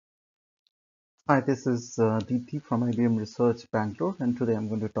Hi, this is Dipti from IBM Research Bangalore, and today I'm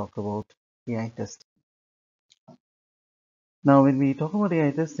going to talk about AI testing. Now, when we talk about AI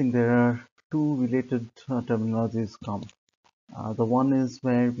testing, there are two related terminologies come. The one is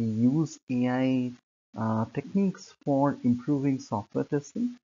where we use AI techniques for improving software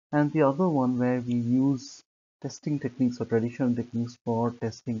testing, and the other one where we use testing techniques or traditional techniques for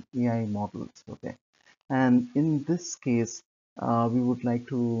testing AI models. Okay. And in this case, we would like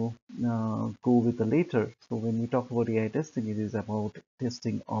to go with the later. So when we talk about AI testing, it is about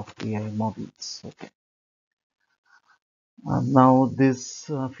testing of AI models. Okay. Now, this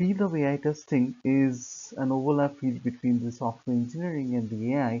field of AI testing is an overlap field between the software engineering and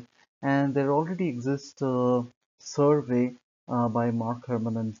the AI, and there already exists a survey by Mark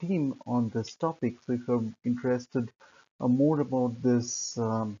Herman and team on this topic. So if you're interested more about this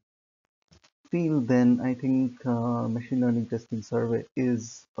field, then I think machine learning testing survey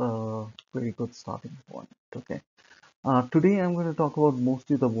is a very good starting point. Okay. Today I'm going to talk about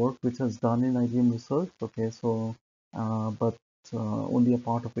mostly the work which is done in IBM research. Okay, so but only a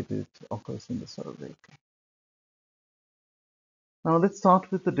part of it occurs in the survey. Okay. Now let's start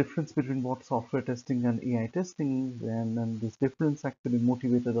with the difference between what software testing and AI testing, and this difference actually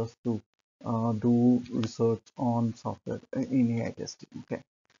motivated us to do research on software in AI testing. Okay,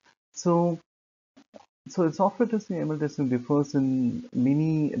 so So in software testing, ML testing differs in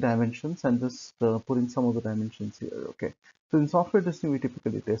many dimensions. I'm just putting some of the dimensions here. Okay. So in software testing, we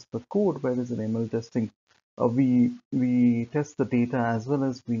typically test the code, whereas in ML testing, we test the data as well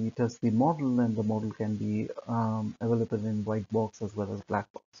as we test the model, and the model can be available in white box as well as black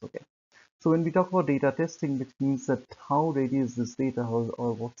box. Okay. So when we talk about data testing, which means that how ready is this data,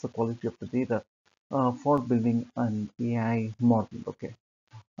 or what's the quality of the data for building an AI model. Okay.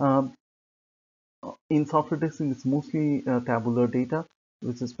 Um, in software testing, it's mostly tabular data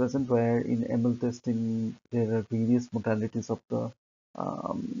which is present, where in ML testing there are various modalities of the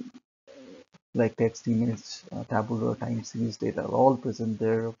um, like text, image, tabular, time series data are all present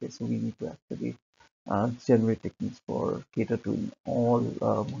there. Okay, so we need to actually generate techniques for cater to all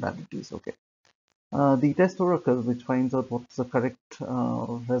modalities. Okay. The test oracle, which finds out what's the correct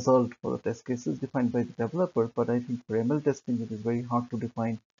result for the test case, is defined by the developer. But I think for ML testing, it is very hard to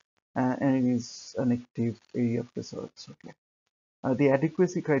define, and it is an active area of research. Okay. The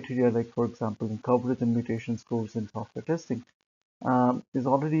adequacy criteria, like for example, in coverage and mutation scores in software testing, is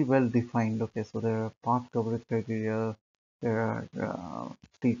already well defined. Okay, so there are path coverage criteria, there are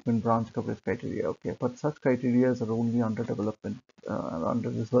statement branch coverage criteria. Okay, but such criteria are only under development, under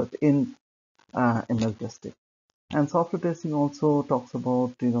research in ML testing. And software testing also talks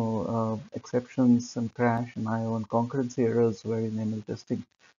about, exceptions and crash and I/O and concurrency errors, where in ML testing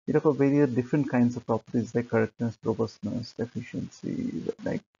we talk about various different kinds of properties like correctness, robustness, efficiency,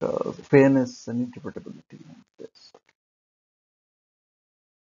 like fairness and interpretability. And this.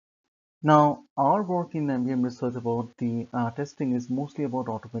 Now, our work in MBM research about the testing is mostly about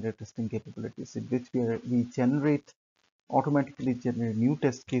automated testing capabilities, in which we automatically generate new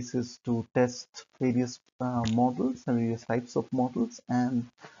test cases to test various models and various types of models, and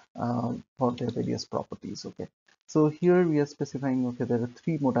for their various properties. Okay, so here we are specifying, okay, there are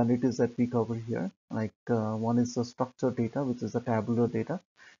three modalities that we cover here. Like one is the structured data, which is the tabular data,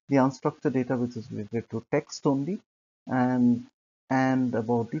 the unstructured data, which is related to text only, and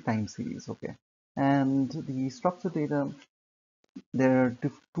about the time series. Okay, and the structured data, there are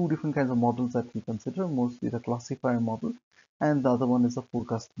two different kinds of models that we consider, mostly the classifier model, and the other one is a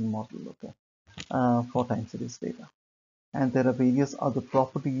forecasting model. Okay, for time series data. And there are various other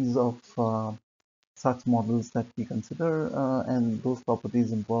properties of such models that we consider, and those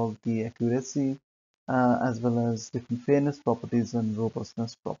properties involve the accuracy, as well as different fairness properties and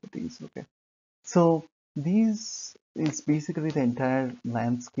robustness properties. Okay, so these is basically the entire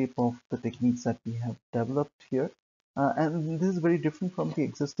landscape of the techniques that we have developed here. And this is very different from the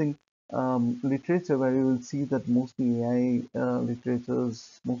existing literature, where you will see that mostly AI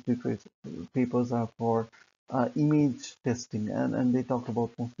most literature papers are for image testing, and they talk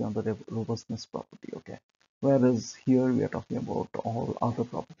about mostly on the robustness property. Okay, whereas here we are talking about all other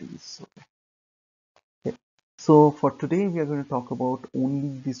properties. Okay. Okay. So for today, we are going to talk about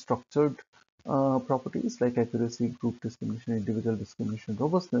only the structured properties like accuracy, group discrimination, individual discrimination,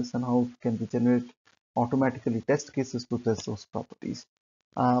 robustness, and how can we generate automatically test cases to test those properties.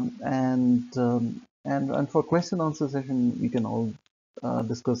 And for question answer session, we can all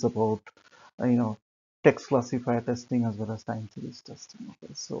discuss about text classifier testing as well as time series testing.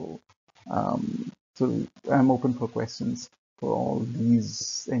 Okay, so I'm open for questions for all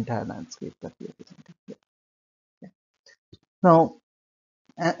these entire landscape that we are presenting here. Okay. Now,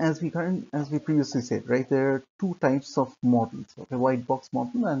 As we previously said, right, there are two types of models, okay, white box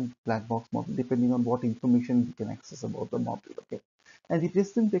model and black box model, depending on what information we can access about the model, okay. And the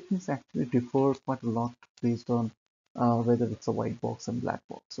testing techniques actually differ quite a lot based on whether it's a white box and black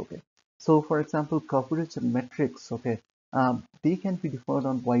box, okay. So, for example, coverage and metrics, okay, they can be deferred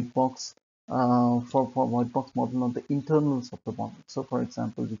on white box for white box model on the internals of the model. So, for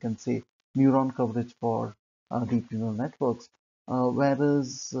example, we can say neuron coverage for deep neural networks,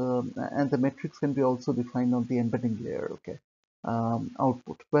 whereas and the metrics can be also defined on the embedding layer, okay,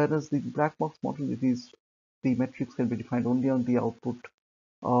 output, whereas the black box model, it is the metrics can be defined only on the output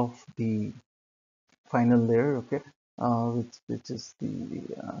of the final layer, okay, which is the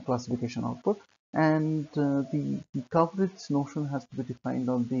classification output, and the coverage notion has to be defined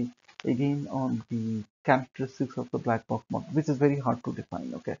on the again on the characteristics of the black box model, which is very hard to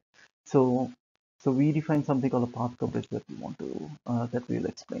define, okay. So so we define something called a path coverage that we want to that we'll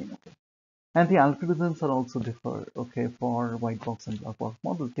explain, okay. And the algorithms are also differ, okay, for white box and black box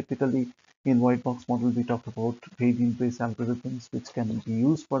model. Typically, in white box model, we talk about gradient-based algorithms, which can be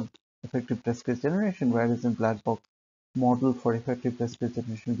used for effective test case generation, whereas in black box model, for effective test case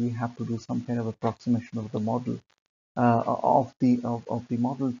generation, we have to do some kind of approximation of the model, of the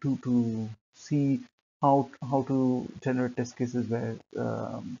model to see how to generate test cases where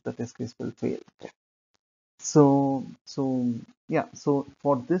the test case will fail. So yeah, so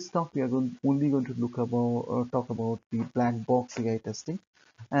for this talk we are only going to talk about the black box AI testing,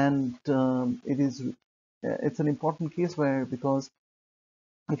 and it's an important case where, because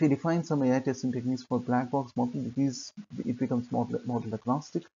if you define some AI testing techniques for black box model, it becomes model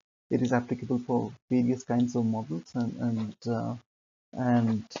agnostic. It is applicable for various kinds of models,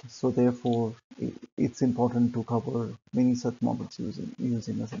 and so therefore it's important to cover many such models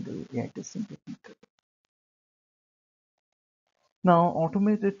using a single AI testing technique. Now,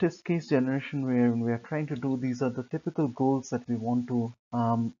 automated test case generation, where we are trying to do, these are the typical goals that we want to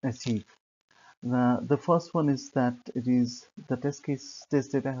achieve. The first one is that the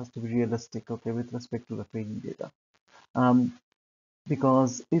test data has to be realistic, okay, with respect to the training data.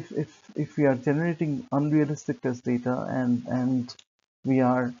 Because if we are generating unrealistic test data, and we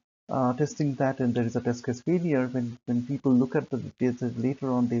are testing that, and there is a test case failure, when people look at the data later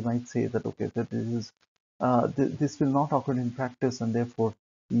on, they might say that, okay, that this will not occur in practice, and therefore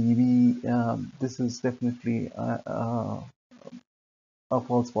this is definitely a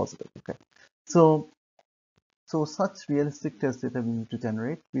false positive, okay. So so such realistic test data we need to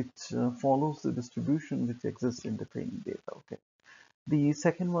generate, which follows the distribution which exists in the training data, okay. The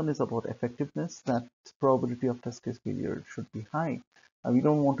second one is about effectiveness, that probability of test case failure should be high. We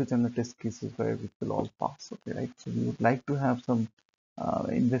don't want to generate test cases where it will all pass, okay, right? So we would like to have some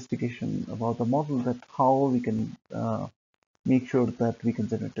investigation about the model, that how we can make sure that we can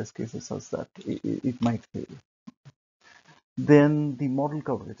generate test cases such that it might fail. Then the model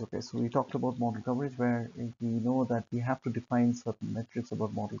coverage. Okay, so we talked about model coverage, where we know that we have to define certain metrics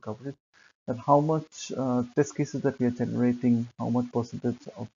about model coverage, that how much test cases that we are generating, how much percentage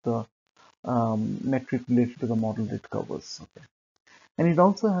of the metric related to the model it covers. Okay, and it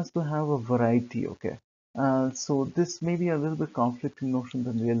also has to have a variety. Okay, so this may be a little bit conflicting notion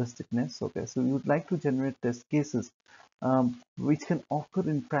than realisticness. Okay, so we would like to generate test cases which can occur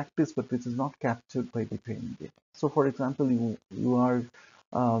in practice, but which is not captured by the training data. So, for example, you are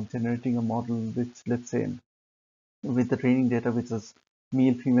generating a model which, let's say, with the training data which is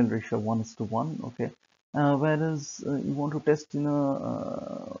male female ratio 1:1, okay, whereas you want to test you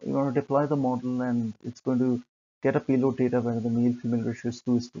want to deploy the model, and it's going to get a payload data where the male female ratio is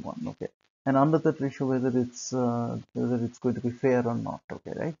 2:1, okay, and under that ratio whether it's going to be fair or not,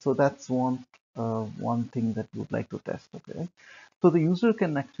 okay, right. So that's one thing that we would like to test, okay, right? So the user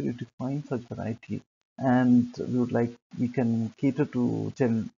can actually define such variety, and we can cater to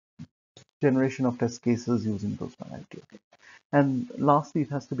generation of test cases using those variety, okay. And lastly, it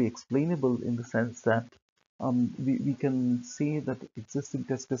has to be explainable, in the sense that we can say that existing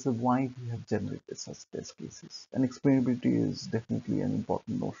test cases, why we have generated such test cases. And explainability is definitely an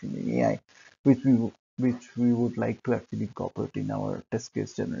important notion in AI, which we would like to actually incorporate in our test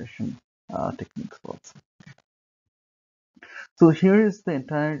case generation techniques also. So here is the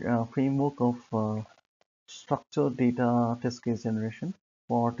entire framework of structured data test case generation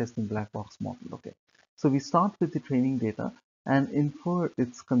for testing black box model. Okay, so we start with the training data and infer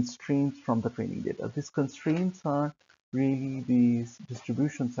its constraints from the training data. These constraints are really the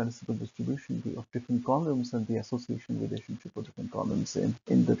statistical distribution of different columns, and the association relationship of different columns in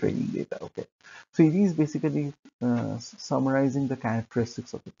the training data. Okay, so it is basically summarizing the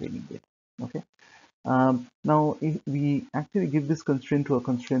characteristics of the training data. Okay, Now, if we actually give this constraint to a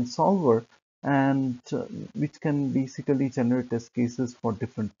constraint solver, and which can basically generate test cases for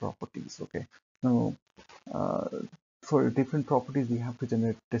different properties. Okay. Now, uh, for different properties, we have to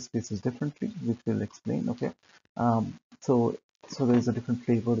generate test cases differently, which we'll explain. Okay. So, so there is a different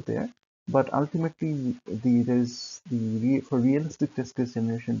flavor there. But ultimately, for realistic test case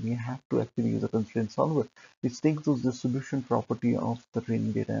generation, we have to actually use a constraint solver, which takes those distribution property of the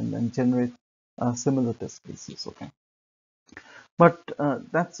training data and generate similar test cases. Okay. But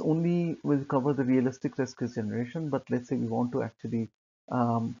that's only will cover the realistic test case generation. But let's say we want to actually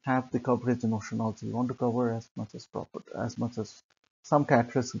have the coverage notion also. We want to cover as much as some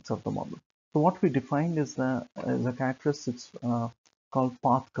characteristics of the model. So what we defined is the characteristics called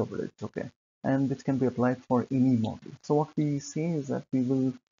path coverage, okay, and which can be applied for any model. So what we say is that we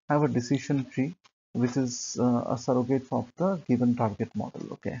will have a decision tree, which is a surrogate of the given target model,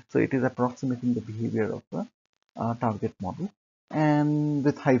 okay. So it is approximating the behavior of the target model and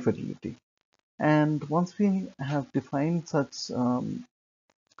with high fidelity. And once we have defined such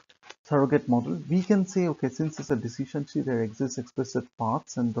surrogate model, we can say, okay, since it's a decision tree, there exists explicit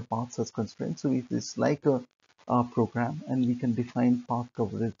paths and the paths as constraints. So it is like a program, and we can define path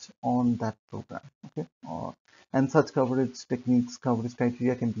coverage on that program. Okay, and such coverage techniques, coverage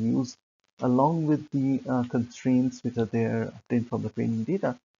criteria can be used along with the constraints which are there obtained from the training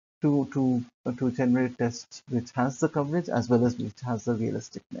data to generate tests which has the coverage as well as which has the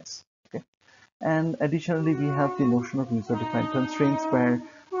realisticness. Okay. And additionally, we have the notion of user-defined constraints where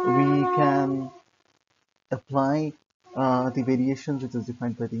we can apply the variations which is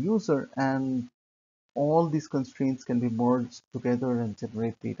defined by the user, and all these constraints can be merged together and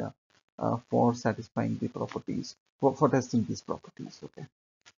generate data for satisfying the properties, for testing these properties. Okay.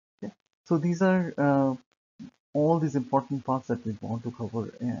 Okay. So these are all these important parts that we want to cover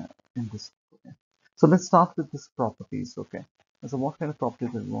in this. Okay. So let's start with these properties. Okay. So what kind of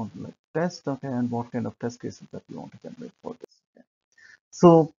properties that we want to like test? Okay, and what kind of test cases that we want to generate for this? Okay.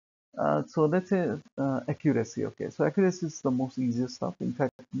 So, so let's say accuracy. Okay, so accuracy is the most easiest stuff. In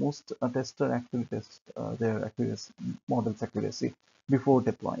fact, most tester actually test their accuracy model's accuracy before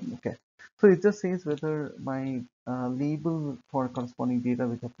deploying. Okay, so it just says whether my label for corresponding data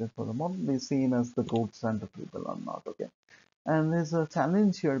which applies for the model is seen as the gold standard label or not. Okay, and there's a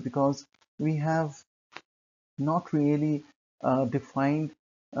challenge here because we have not really defined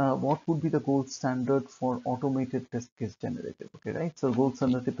what would be the gold standard for automated test case generated. Okay, right? So gold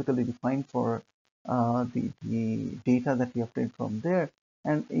standard typically defined for the data that we obtain from there.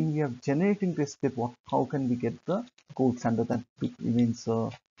 And in we are generating test case, how can we get the gold standard? That remains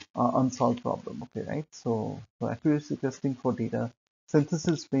unsolved problem. Okay, right? So accuracy testing for data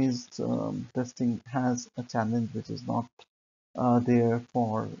synthesis based testing has a challenge which is not there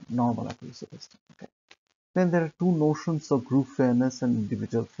for normal accuracy testing. Okay. Then there are two notions of group fairness and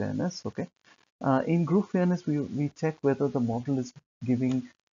individual fairness. Okay, in group fairness, we check whether the model is giving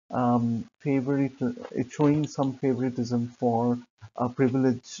it's showing some favoritism for a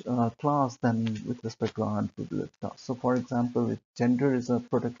privileged class than with respect to an unprivileged class. So, for example, if gender is a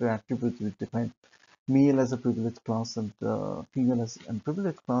protected attribute, we define male as a privileged class and female as an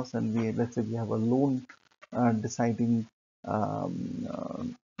unprivileged class, and let's say we have a lone deciding um, uh,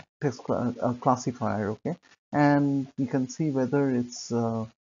 classifier, okay, and we can see whether it's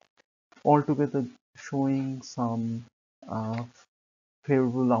altogether showing some uh,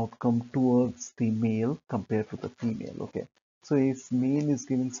 favorable outcome towards the male compared to the female. Okay, so if male is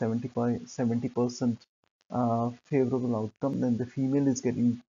giving 70% favorable outcome, then the female is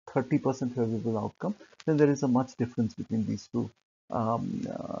getting 30% favorable outcome, then there is a much difference between these two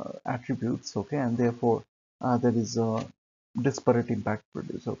attributes. Okay, and therefore there is a disparate impact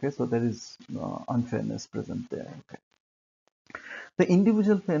produced. Okay, so there is unfairness present there. Okay. The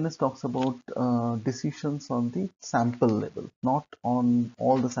individual fairness talks about decisions on the sample level, not on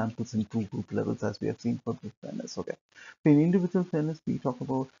all the samples in two group levels as we have seen for group fairness. Okay. So in individual fairness, we talk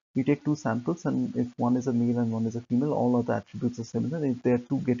about we take two samples, and if one is a male and one is a female, all of the attributes are similar. If they're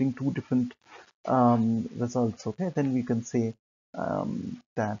getting two different results, okay, then we can say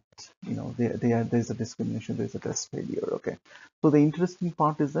that there's a discrimination, there's a test failure. Okay. So the interesting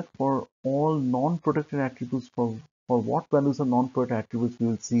part is that for all non-protected attributes, for what values are non-protected attributes, we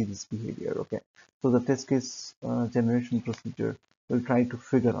will see this behavior. Okay, so the test case generation procedure will try to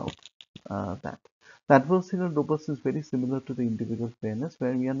figure out that. The adversarial robust is very similar to the individual fairness,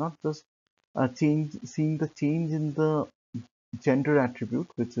 where we are not just seeing the change in the gender attribute,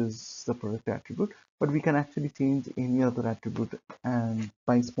 which is the product attribute, but we can actually change any other attribute and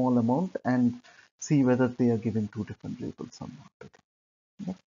by small amount and see whether they are given two different labels or not.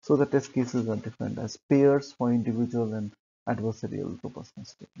 Okay. So the test cases are different as pairs for individual and adversarial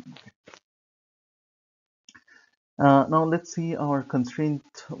robustness testing. Okay. Now let's see our constraint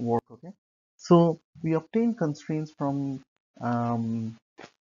work. Okay, so we obtain constraints from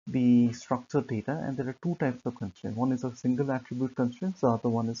the structured data, and there are two types of constraints. One is a single attribute constraints, the other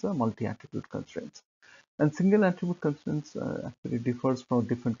one is a multi-attribute constraints. And single attribute constraints actually differs from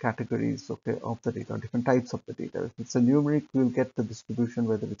different categories, okay, of the data, different types of the data. If it's a numeric, we'll get the distribution,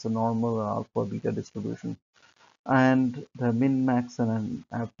 whether it's a normal or alpha beta distribution, and the min, max, and an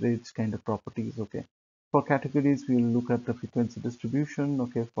average kind of properties. Okay. For categories, we'll look at the frequency distribution.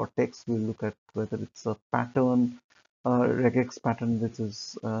 Okay. For text, we'll look at whether it's a pattern, regex pattern, which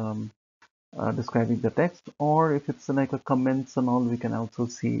is describing the text, or if it's like a comments and all, we can also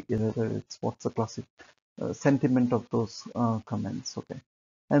see whether it's what's the classic sentiment of those comments. Okay.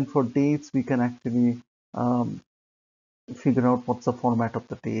 And for dates, we can actually figure out what's the format of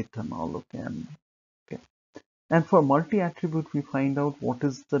the date and all. Okay. And okay. And for multi-attribute, we find out what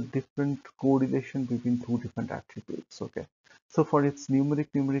is the different correlation between two different attributes. Okay. So for its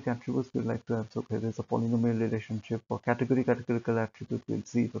numeric attributes, we like to have, so okay, there's a polynomial relationship. For categorical attribute, we'll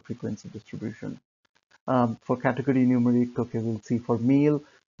see the frequency distribution. For category numeric, okay, we'll see for male,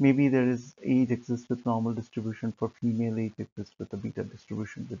 maybe there is age exists with normal distribution. For female, age exists with a beta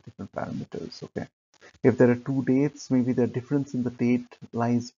distribution with different parameters. Okay. If there are two dates, maybe the difference in the date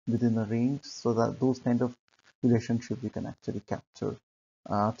lies within a range, so that those kind of relationship we can actually capture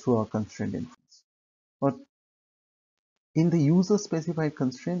through our constraint inference. But in the user specified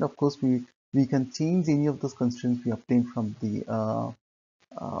constraint, of course, we can change any of those constraints we obtain from the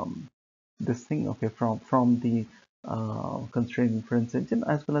um, this thing, okay, from the constraint inference engine,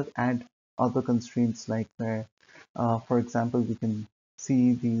 as well as add other constraints like where, for example, we can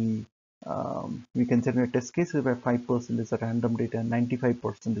see the we can generate test cases where 5% is a random data and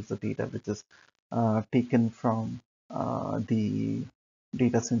 95% is the data which is taken from the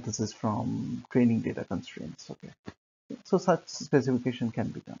data synthesis from training data constraints. Okay, so such specification can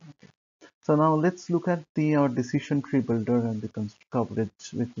be done. Okay. So now let's look at the our decision tree builder and the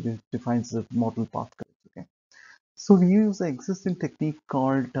coverage, which defines the model path coverage. Okay. So we use an existing technique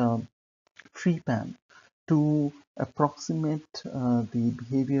called FreePan to approximate the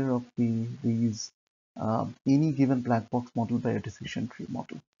behavior of these any given black box model by a decision tree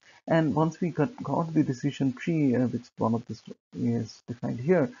model. And once we got the decision tree, which one of this is defined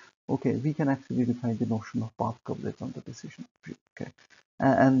here, okay, we can actually define the notion of path coverage on the decision tree. Okay,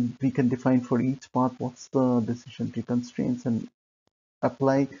 and we can define for each path what's the decision tree constraints and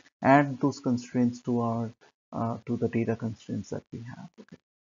add those constraints to our to the data constraints that we have. Okay,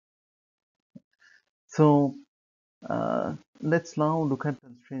 so let's now look at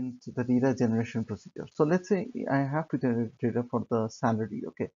constraints, the data generation procedure. So let's say I have to generate data for the salary,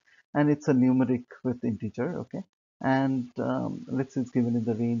 okay, and it's a numeric with integer, okay, and let's say it's given in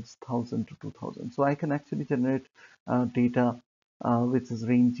the range 1000 to 2000. So I can actually generate data which is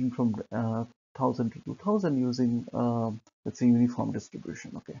ranging from 1000 to 2000 using let's say uniform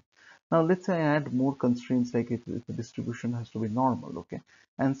distribution, okay. Now let's say I add more constraints like if the distribution has to be normal, okay,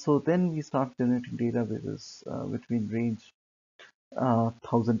 and so then we start generating data which is between range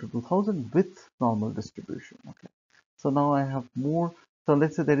 1000 to 2000 with normal distribution. Okay, so now I have more. So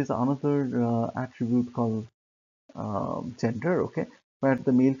let's say there is another attribute called gender. Okay, where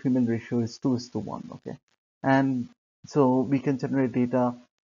the male female ratio is 2:1. Okay, and so we can generate data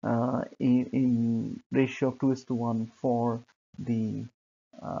in ratio of 2:1 for the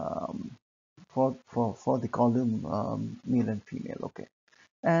um, for the column male and female. Okay,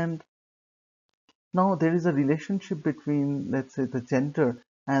 and now there is a relationship between, let's say, the gender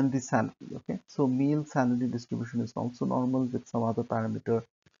and the salary. Okay, so male salary distribution is also normal with some other parameter,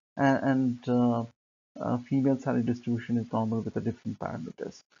 and female salary distribution is normal with a different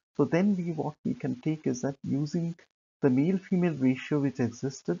parameters. So then what we can take is that using the male female ratio which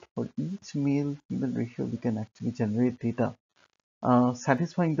existed for each male female ratio, we can actually generate data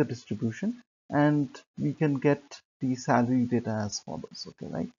satisfying the distribution, and we can get the salary data as follows. Okay,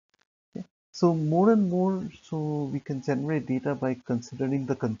 right? Okay. So more and more, so we can generate data by considering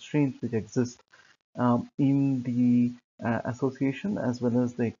the constraints which exist in the association as well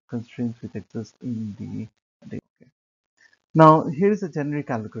as the constraints which exist in the data. Okay. Now here is a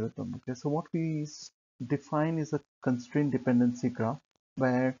generic algorithm. Okay, so what we define is a constraint dependency graph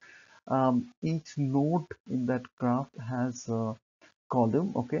where each node in that graph has a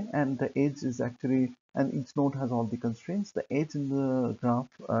column, okay, and the edge is actually, and each node has all the constraints. The edge in the graph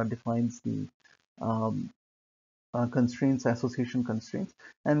defines the um, constraints, association constraints,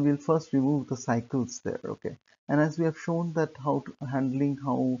 and we'll first remove the cycles there. Okay, and as we have shown that how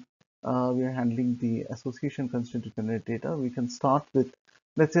we are handling the association constraint to generate data, we can start with,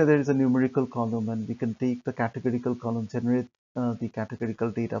 let's say there is a numerical column, and we can take the categorical column, generate the categorical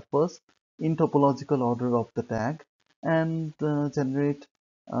data first in topological order of the tag, and generate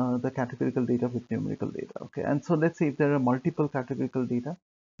the categorical data with numerical data. Okay, and so let's say if there are multiple categorical data,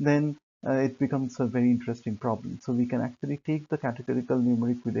 then it becomes a very interesting problem. So we can actually take the categorical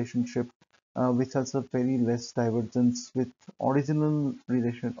numeric relationship, which has a very less divergence with original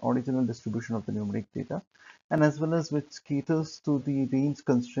distribution of the numeric data, and as well as which caters to the range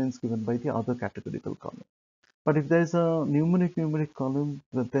constraints given by the other categorical column. But if there is a numeric column,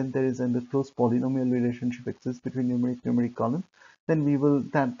 then there is a close polynomial relationship exists between numeric column, then we will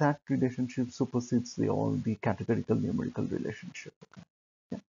that relationship supersedes all the categorical numerical relationship. Okay.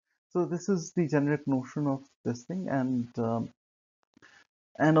 Yeah. So this is the generic notion of this thing, and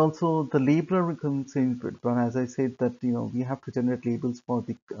also the labeler comes in, but as I said that we have to generate labels for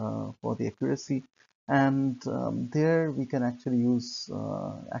the accuracy, and there we can actually use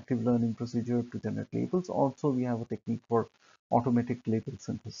active learning procedure to generate labels. Also, we have a technique for automatic label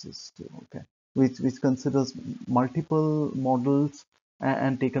synthesis too. Okay, which considers multiple models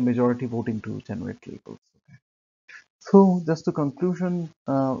and take a majority voting to generate labels. Okay. So just a conclusion,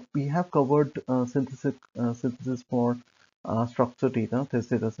 we have covered synthesis for structured data, test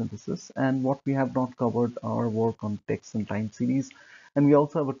data synthesis, and what we have not covered are work on text and time series, and we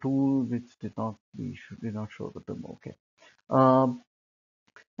also have a tool which did not show the demo. Okay, um,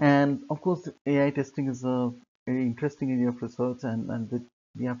 and of course, AI testing is a very interesting area of research, and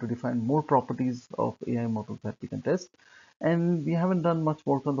we have to define more properties of AI models that we can test. And we haven't done much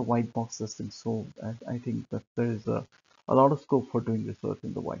work on the white box testing, so I think that there is a lot of scope for doing research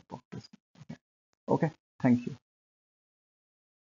in the white box testing. Okay, okay, thank you.